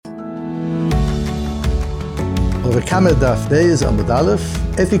Bava Kamma Daf Beis Amud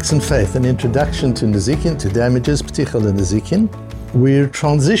Aleph, Ethics and Faith, an introduction to Nizikין, to damages, pthicha lנזיקין. We're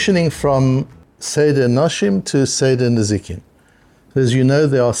transitioning from Seder Noshim to Seder Nizikין. As you know,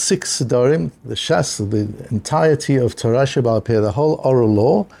 there are 6 Sedarim. The Shas, the entirety of Torah Sheba'al Peh, the whole oral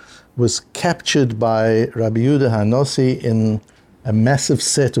law, was captured by Rabbi Yehuda HaNasi in a massive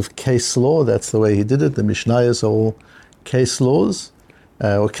set of case law. That's the way he did it. The Mishnayos are all case laws,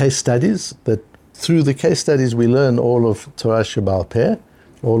 or case studies, that through the case studies we learn all of Torah Sheba'al Peh,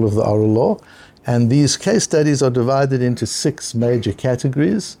 all of the oral law. And these case studies are divided into 6 major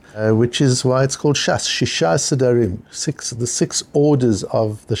categories, which is why it's called Shas, Shisha Sedarim, the 6 orders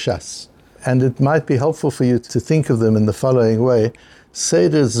of the Shas. And it might be helpful for you to think of them in the following way.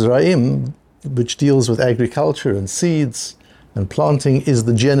 Seder Zraim, which deals with agriculture and seeds and planting, is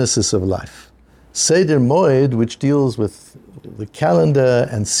the genesis of life. Seder Moed, which deals with the calendar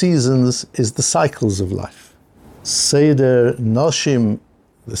and seasons, is the cycles of life. Seder Noshim,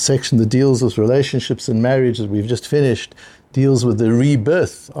 the section that deals with relationships and marriage that we've just finished, deals with the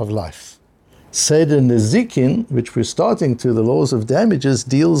rebirth of life. Seder Nizikін, which we're starting to, the laws of damages,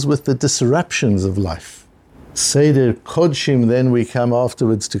 deals with the disruptions of life. Seder Kodshim, then we come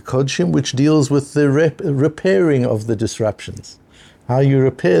afterwards to Kodshim, which deals with the repairing of the disruptions, how you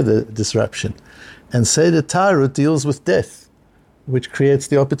repair the disruption. And Seder Tarut deals with death, which creates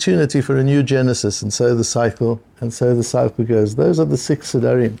the opportunity for a new genesis, and so the cycle goes. Those are the 6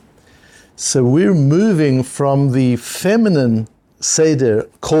 Sedarim. So we're moving from the feminine Seder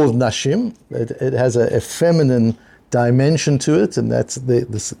called Nashim, it has a feminine dimension to it, and that's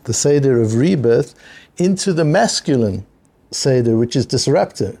the Seder of rebirth, into the masculine Seder, which is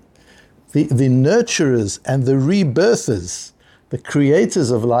disruptor. The nurturers and the rebirthers, the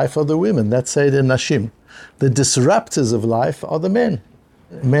creators of life, are the women. That's Seder Nashim. The disruptors of life are the men.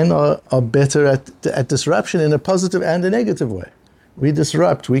 Men are better at disruption in a positive and a negative way. We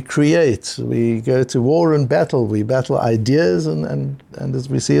disrupt, we create, we go to war and battle, we battle ideas, and as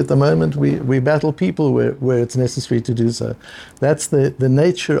we see at the moment, we battle people where it's necessary to do so. That's the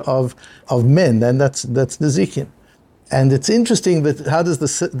nature of men, and that's Nizikін. And it's interesting that how does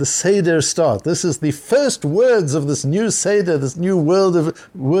the Seder start? This is the first words of this new Seder, this new world of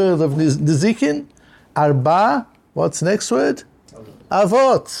Nizikін. Arba, what's the next word?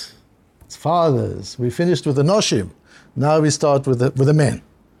 Avot. It's fathers. We finished with the Noshim. Now we start with the men.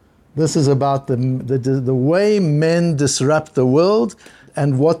 This is about the way men disrupt the world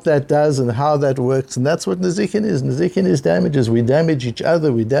and what that does and how that works. And that's what Nizikін is. Nizikін is damages. We damage each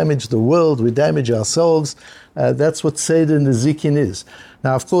other, we damage the world, we damage ourselves. That's what Seder Nizikін is.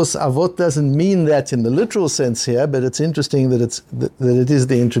 Now, of course, Avot doesn't mean that in the literal sense here, but it's interesting that it is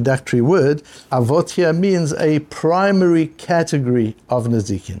the introductory word. Avot here means a primary category of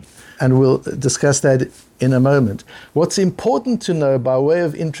Nizikін. And we'll discuss that in a moment. What's important to know by way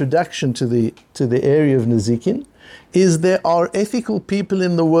of introduction to the area of Nizikін is there are ethical people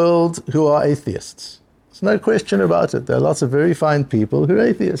in the world who are atheists. There's no question about it. There are lots of very fine people who are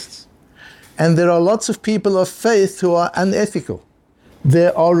atheists. And there are lots of people of faith who are unethical.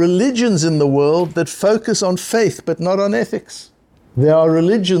 There are religions in the world that focus on faith but not on ethics. There are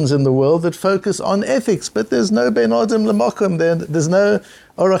religions in the world that focus on ethics, but there's no Ben Adam L'Mokum, there's no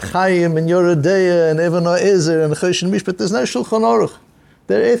Orach Chaim and Yoredeya and Even HaEzer and Choshen Mishpat, there's no Shulchan Aruch.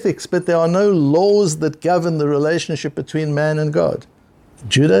 They're ethics, but there are no laws that govern the relationship between man and God.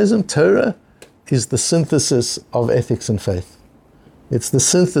 Judaism, Torah, is the synthesis of ethics and faith. It's the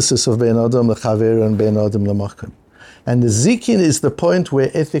synthesis of Ben Adam L'Chaver and Ben Adam L'Mokum. And Nizikін is the point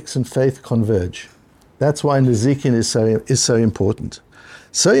where ethics and faith converge. That's why Nizikін is so important.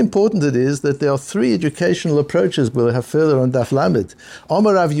 So important it is that there are 3 educational approaches we'll have further on Daf Lamed.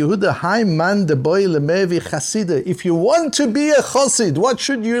 Omar Rav Yehuda, Hai man de boy lemevi chasida. If you want to be a chosid, what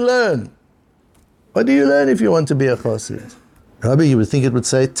should you learn? What do you learn if you want to be a chosid? Rabbi, you would think it would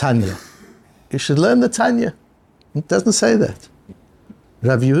say Tanya. You should learn the Tanya. It doesn't say that.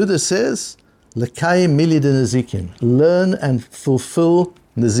 Rav Yehuda says, L'kayim mili de Nizikін. Learn and fulfill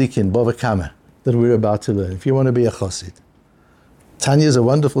Nizikін, Bava Kamma, that we're about to learn, if you want to be a chosid. Tanya is a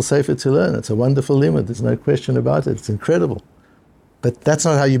wonderful sefer to learn. It's a wonderful limud. There's no question about it. It's incredible. But that's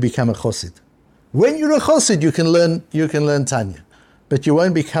not how you become a chosid. When you're a chosid, you can learn Tanya. But you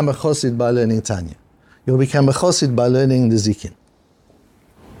won't become a chosid by learning Tanya. You'll become a chosid by learning Nizikін.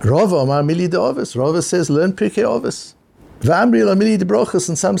 Rava Omar Mili de Ovis. Rava says, learn Pirkei Ovis. V'amri la Mili de Brochos.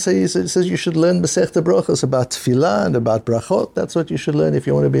 And some say, he says you should learn Masechta Brochos about Tefillah and about Brachot. That's what you should learn if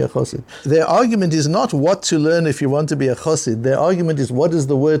you want to be a chosid. Their argument is not what to learn if you want to be a chosid. Their argument is, what does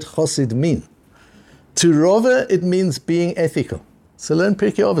the word chosid mean? To Rava, it means being ethical. So learn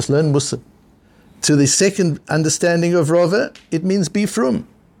Pirkei Ovis, learn Musar. To the second understanding of Rava, it means be frum,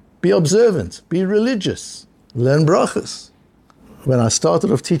 be observant, be religious, learn brachas. When I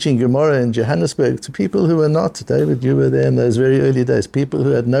started off teaching Gemara in Johannesburg to people who were not, David, you were there in those very early days, people who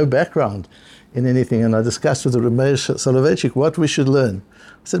had no background in anything, and I discussed with Rabbi Soloveitchik what we should learn.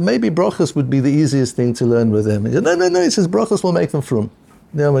 I said, maybe brachas would be the easiest thing to learn with them. He said, no, he says, brachas will make them frum.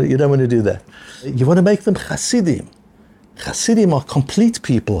 No, you don't want to do that. You want to make them chasidim. Chasidim are complete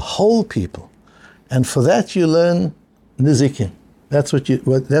people, whole people. And for that you learn Lenzikין. That's what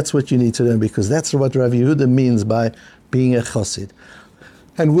you need to learn, because that's what Rav Yehuda means by being a chassid.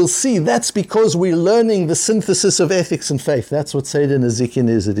 And we'll see that's because we're learning the synthesis of ethics and faith. That's what Seder Lenzikין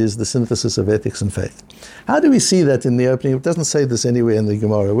is. It is the synthesis of ethics and faith. How do we see that in the opening? It doesn't say this anywhere in the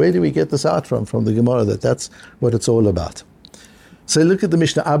Gemara. Where do we get this out from? From the Gemara, that's what it's all about. So look at the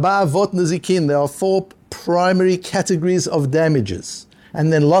Mishnah. Arba avot Lenzikין. There are 4 primary categories of damages,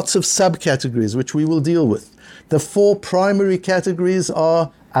 and then lots of subcategories, which we will deal with. The 4 primary categories are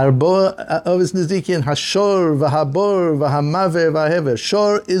Arba avos Lenzikין, Hashor, Vahabor, Vahamave, Vahever.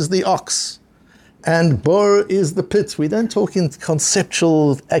 Shor is the ox, and Bor is the pit. We don't talk in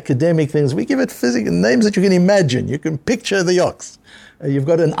conceptual academic things. We give it physical names that you can imagine. You can picture the ox. You've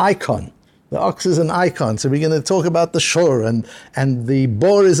got an icon. The ox is an icon. So we're going to talk about the shor, and the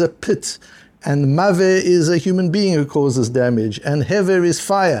bor is a pit, and mave is a human being who causes damage, and hever is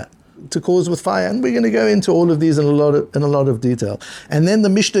fire, to cause with fire. And we're going to go into all of these in a lot of detail. And then the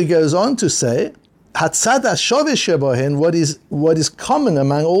Mishnah goes on to say, Hatzad HaShovesh shebohen, what is common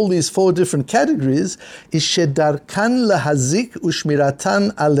among all these 4 different categories is shedarkan lahazik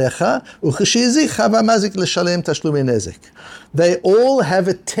ushmiratan alecha ucheshizik havamazik leshalem tashlumei nezek. They all have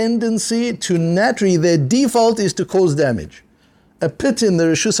a tendency to naturally, their default is to cause damage. A pit in the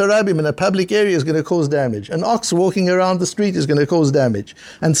Rishus Harabim in a public area is going to cause damage. An ox walking around the street is going to cause damage,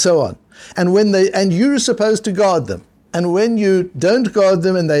 and so on. And you're supposed to guard them. And when you don't guard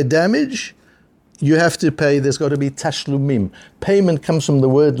them and they damage, you have to pay. There's got to be tashlumim. Payment comes from the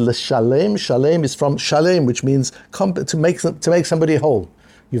word leshalem. Shalem is from shalem, which means to make somebody whole.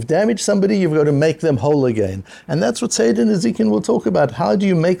 You've damaged somebody, you've got to make them whole again. And that's what Seder Lenzikін will talk about. How do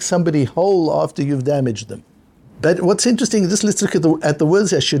you make somebody whole after you've damaged them? But what's interesting, just let's look at the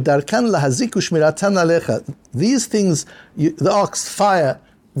words here. Shedarkan lahazik ushmiratan alecha. These things, the ox, fire,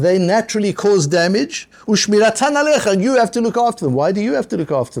 they naturally cause damage. Ushmiratan alecha, and you have to look after them. Why do you have to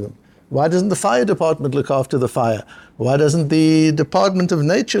look after them? Why doesn't the fire department look after the fire? Why doesn't the Department of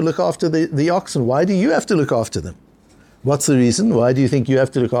Nature look after the oxen? Why do you have to look after them? What's the reason? Why do you think you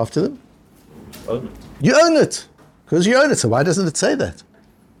have to look after them? Own it. You own it. Because you own it. So why doesn't it say that?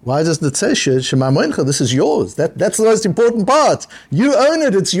 Why doesn't it say, Shema Moincha, this is yours? That's the most important part. You own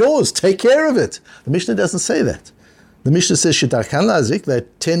it, it's yours. Take care of it. The Mishnah doesn't say that. The Mishnah says, Shedarkan lazik, they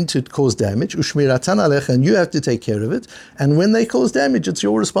tend to cause damage, Ushmiratan alecha, and you have to take care of it. And when they cause damage, it's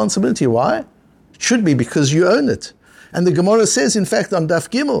your responsibility. Why? It should be because you own it. And the Gemara says, in fact, on Daf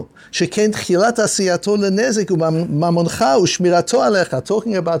Gimel, Sheken tchilat asiyato lenezek umamoncha ushmirato alecha,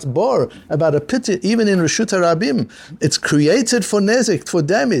 talking about bor, about a pit, even in Reshut HaRabim, it's created for nezek, for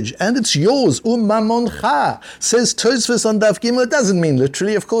damage, and it's yours, umamoncha. Says Tosfos on Daf Gimel, it doesn't mean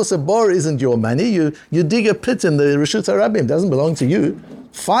literally, of course, a bor isn't your money. You dig a pit in the Reshut HaRabim, it doesn't belong to you.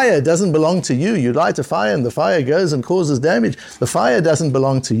 Fire doesn't belong to you. You light a fire and the fire goes and causes damage. The fire doesn't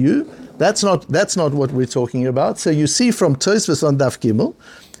belong to you. That's not what we're talking about. So you see from Tosfos on Daf Gimel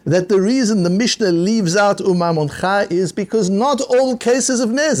that the reason the Mishnah leaves out umamoncha is because not all cases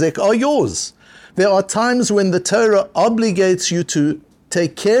of nezek are yours. There are times when the Torah obligates you to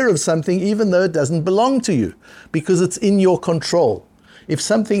take care of something even though it doesn't belong to you, because it's in your control. If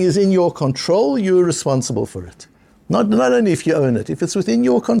something is in your control, you're responsible for it. Not only if you own it, if it's within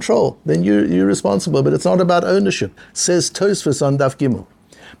your control, then you're responsible, but it's not about ownership, says Tosfos on Daf Gimel.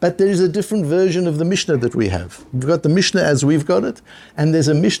 But there is a different version of the Mishnah that we have. We've got the Mishnah as we've got it, and there's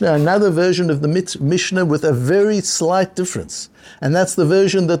another version of the Mishnah with a very slight difference. And that's the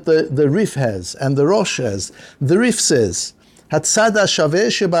version that the Rif has and the Rosh has. The Rif says, Hatzad HaShaveh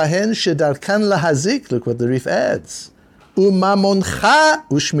shebahen shedarkan lahazik, look what the Rif adds, umamoncha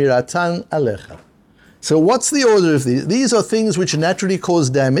ushmiratan alecha. So what's the order of these? These are things which naturally cause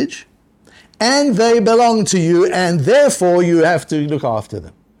damage, and they belong to you, and therefore you have to look after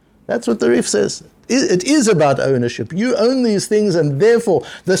them. That's what the Rif says. It is about ownership. You own these things, and therefore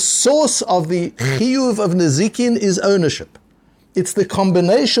the source of the chiyuv of Lenzikін is ownership. It's the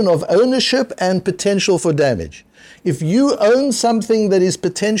combination of ownership and potential for damage. If you own something that is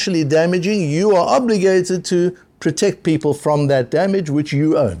potentially damaging, you are obligated to protect people from that damage which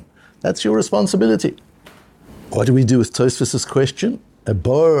you own. That's your responsibility. What do we do with Tosfos' question? a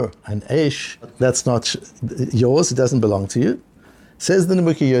bor, an esh, that's not yours, it doesn't belong to you. Says the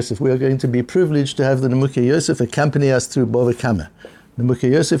Nemuka Yosef, we are going to be privileged to have the Nemuka Yosef accompany us through Bava Kamma.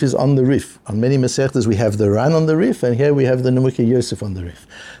 Nemuka Yosef is on the Rif. On many Masechtas we have the Ran on the Rif, and here we have the Nemuka Yosef on the Rif.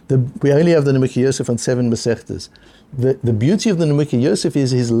 We only have the Nemuka Yosef on 7 Masechtas. The beauty of the Nemuka Yosef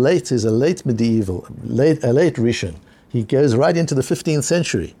is he's a late medieval, a late Rishon. He goes right into the 15th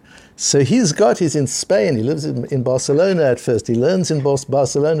century. So he's in Spain, he lives in Barcelona at first. He learns in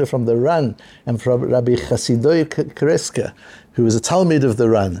Barcelona from the Ran and from Rabbi Chasidoi Kreska, who was a Talmid of the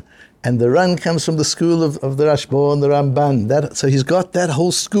Ran. And the Ran comes from the school of the Rashba and the Ramban. So he's got that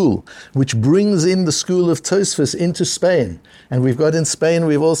whole school, which brings in the school of Tosfos into Spain. And we've got in Spain,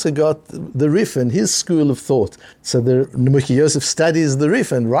 we've also got the Rif and his school of thought. So the Nemuka Yosef studies the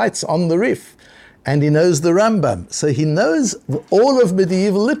Rif and writes on the Rif. And he knows the Rambam. So he knows all of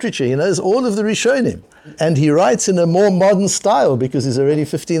medieval literature. He knows all of the Rishonim. And he writes in a more modern style because he's already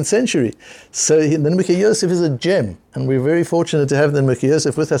 15th century. So the Nemuka Yosef is a gem. And we're very fortunate to have the Nemuka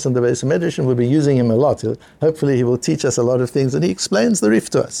Yosef with us on the Beis HaMedrash, and we'll be using him a lot. Hopefully he will teach us a lot of things. And he explains the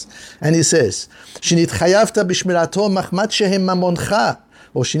Rif to us. And he says, Shinitchayavta b'shmirato machmat shehem mamoncha,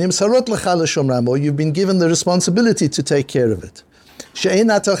 or shinimsarot lecha l'shomram, or you've been given the responsibility to take care of it. You're only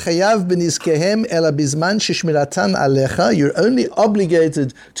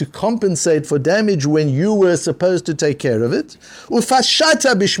obligated to compensate for damage when you were supposed to take care of it.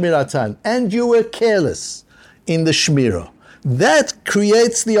 And you were careless in the shmirah. That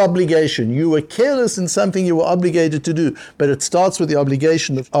creates the obligation. You were careless in something you were obligated to do, but it starts with the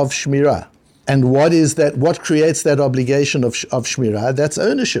obligation of shmirah. And what is that? What creates that obligation of shmirah? That's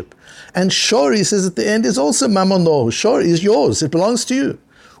ownership. And shor, he says at the end, is also mamono. Shor is yours. It belongs to you.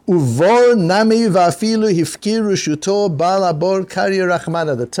 Uvor nami va'afilu hifkiru shuto bal abor kari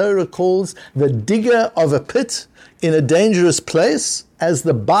rachmana. The Torah calls the digger of a pit in a dangerous place as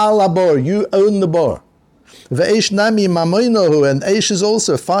the bal abor. You own the bor. Ve'esh nami mamoinohu, and esh is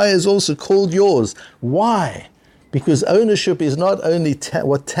also, fire is also called yours. Why? Because ownership is not only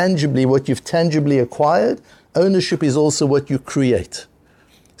what you've tangibly acquired, ownership is also what you create.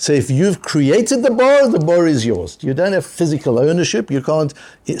 So if you've created the bar is yours. You don't have physical ownership. You can't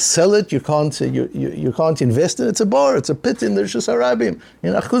sell it. You can't invest in it. It's a bar. It's a pit in the Rishus Harabim.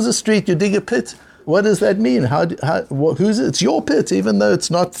 In Achuzah Street, you dig a pit. What does that mean? Who's it? It's your pit, even though it's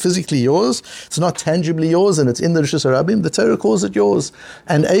not physically yours, it's not tangibly yours, and it's in the Rishus Harabim. The Torah calls it yours.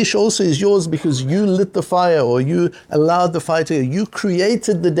 And Eish also is yours because you lit the fire, or you allowed the fire to. You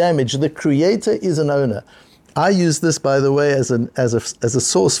created the damage. The creator is an owner. I use this, by the way, as a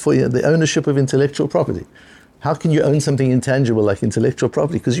source for the ownership of intellectual property. How can you own something intangible like intellectual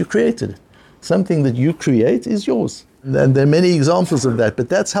property? Because you created it. Something that you create is yours. And there are many examples of that, but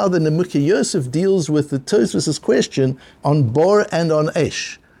that's how the Nemuka Yosef deals with the Tosfos' question on Bor and on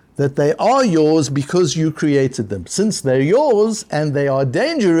Esh, that they are yours because you created them. Since they're yours and they are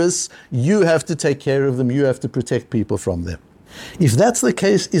dangerous, you have to take care of them, you have to protect people from them. If that's the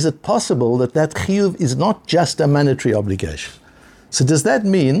case, is it possible that chiyuv is not just a monetary obligation? So does that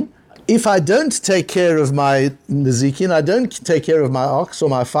mean if I don't take care of my Lenzikין, I don't take care of my ox or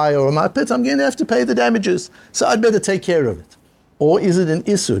my fire or my pit, I'm going to have to pay the damages. So I'd better take care of it. Or is it an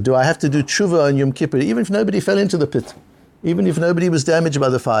issur? Do I have to do tshuva on Yom Kippur, even if nobody fell into the pit? Even if nobody was damaged by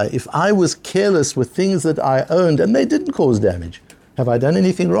the fire? If I was careless with things that I owned and they didn't cause damage, have I done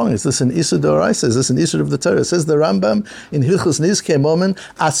anything wrong? Is this an issur d'oraisa? Is this an issur of the Torah? Says the Rambam in Hilchos Nizkei Momen,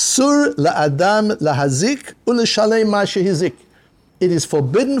 Asur la'adam lahazik u'l'shalem ma shehizik. It is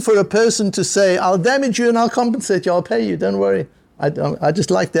forbidden for a person to say, I'll damage you and I'll compensate you, I'll pay you, don't worry. I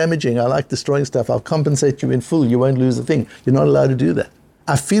just like damaging, I like destroying stuff, I'll compensate you in full, you won't lose a thing. You're not allowed to do that.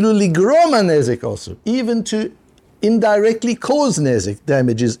 Afilu ligrom nezik also. Even to indirectly cause nezik,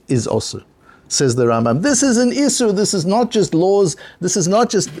 damage is also. Says the Rambam. This is an issur, this is not just laws, this is not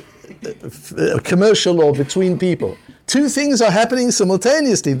just commercial law between people. Two things are happening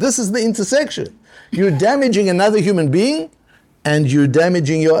simultaneously. This is the intersection. You're damaging another human being, and you're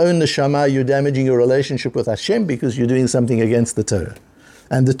damaging your own neshama, you're damaging your relationship with Hashem because you're doing something against the Torah.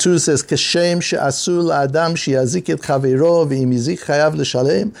 And the Torah says, "Kashem she'asul la'adam she'yazik et chaveiro ve'im yizik chayav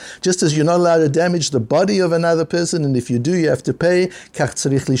l'shalem." Just as you're not allowed to damage the body of another person, and if you do, you have to pay. Kach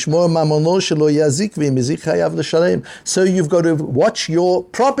tzarich lishmor mamono shelo yazik ve'im yizik chayav l'shalem. So you've got to watch your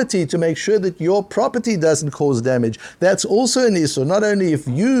property to make sure that your property doesn't cause damage. That's also an issur. Not only if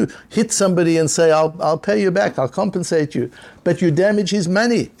you hit somebody and say, "I'll pay you back, I'll compensate you," but you damage his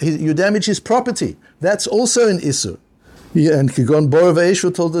money, you damage his property. That's also an issur. Yeah, and Kigon Bor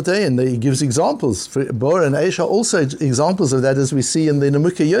Ve'eshu told the day, and he gives examples. Bor and Eish are also examples of that, as we see in the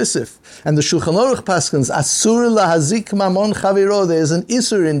Nemuka Yosef. And the Shulchan Aruch Paskins, Asur lahazik mamon chaviro, there's an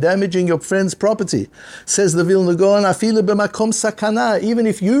isur in damaging your friend's property. Says the Vilna Gaon, afilu b'makom sakana, even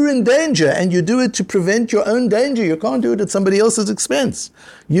if you're in danger and you do it to prevent your own danger, you can't do it at somebody else's expense.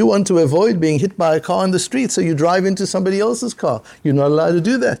 You want to avoid being hit by a car on the street, so you drive into somebody else's car. You're not allowed to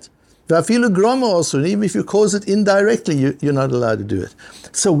do that. Also, even if you cause it indirectly, you're not allowed to do it.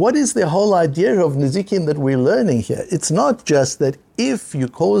 So what is the whole idea of Nizikין that we're learning here? It's not just that if you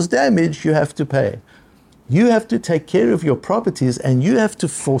cause damage, you have to pay. You have to take care of your properties, and you have to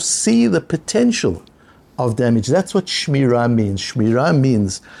foresee the potential of damage. That's what shmirah means. Shmirah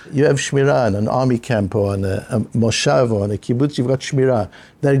means you have shmirah in an army camp or on a moshav or on a kibbutz, you've got shmirah.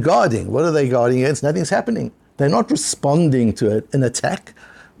 They're guarding. What are they guarding against? Nothing's happening. They're not responding to an attack.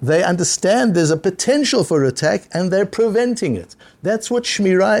 They understand there's a potential for attack and they're preventing it. That's what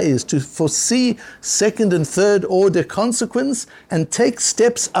shmirah is, to foresee second and third order consequence and take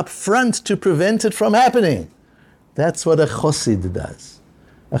steps up front to prevent it from happening. That's what a chosid does.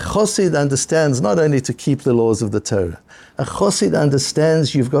 A chosid understands not only to keep the laws of the Torah. A chosid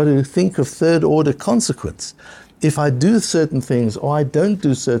understands you've got to think of third order consequence. If I do certain things or I don't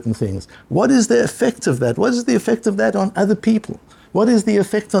do certain things, what is the effect of that? What is the effect of that on other people? What is the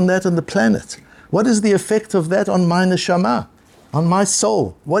effect on that on the planet? What is the effect of that on my neshama, on my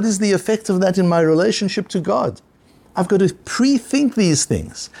soul? What is the effect of that in my relationship to God? I've got to pre-think these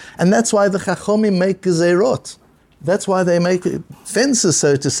things. And that's why the Chachomim make gezerot. That's why they make fences,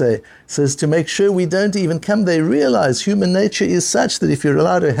 so to say, so as to make sure we don't even come. They realize human nature is such that if you're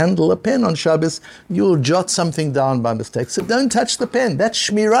allowed to handle a pen on Shabbos, you'll jot something down by mistake. So don't touch the pen. That's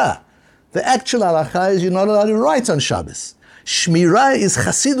shmirah. The actual halacha is you're not allowed to write on Shabbos. Shmirah is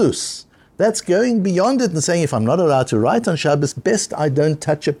chasidus. That's going beyond it and saying, if I'm not allowed to write on Shabbos, best I don't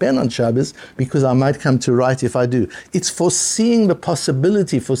touch a pen on Shabbos because I might come to write if I do. It's foreseeing the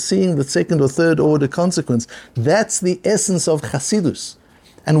possibility, foreseeing the second or third order consequence. That's the essence of chasidus.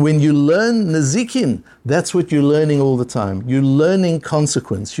 And when you learn Nizikін, that's what you're learning all the time. You're learning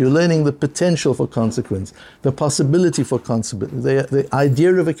consequence. You're learning the potential for consequence, the possibility for consequence, the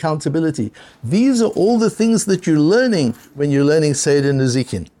idea of accountability. These are all the things that you're learning when you're learning Seder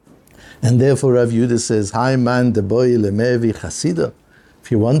Nizikін. And therefore Rav Yehuda says, Hai man deboi lemevi chasida.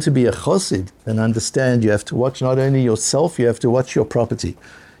 If you want to be a chosid, then understand you have to watch not only yourself, you have to watch your property.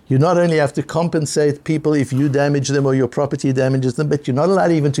 You not only have to compensate people if you damage them or your property damages them, but you're not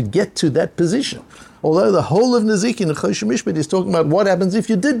allowed even to get to that position. Although the whole of Nizikін, the Choshen Mishpat, is talking about what happens if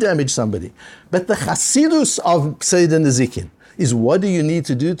you did damage somebody. But the chasidus of Seder Nizikін is what do you need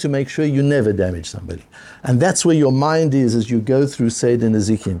to do to make sure you never damage somebody. And that's where your mind is as you go through Seder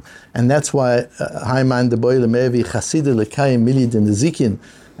Nizikін. And that's why Haiman de Boile Mevi Chasida Lekayim Milid Nizikін.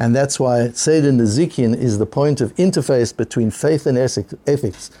 And that's why Seder Nizikін is the point of interface between faith and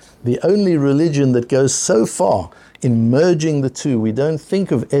ethics. The only religion that goes so far in merging the two. We don't think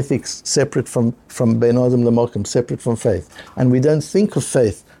of ethics separate from Ben Adam Lamokim, separate from faith. And we don't think of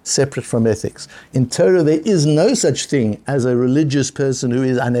faith separate from ethics. In Torah, there is no such thing as a religious person who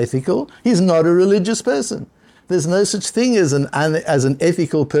is unethical. He's not a religious person. There's no such thing as an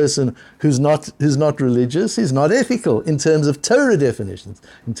ethical person who's not religious. He's not ethical in terms of Torah definitions.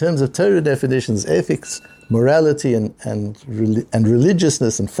 In terms of Torah definitions, ethics, morality, and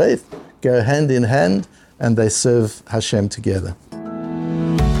religiousness and faith go hand in hand, and they serve Hashem together.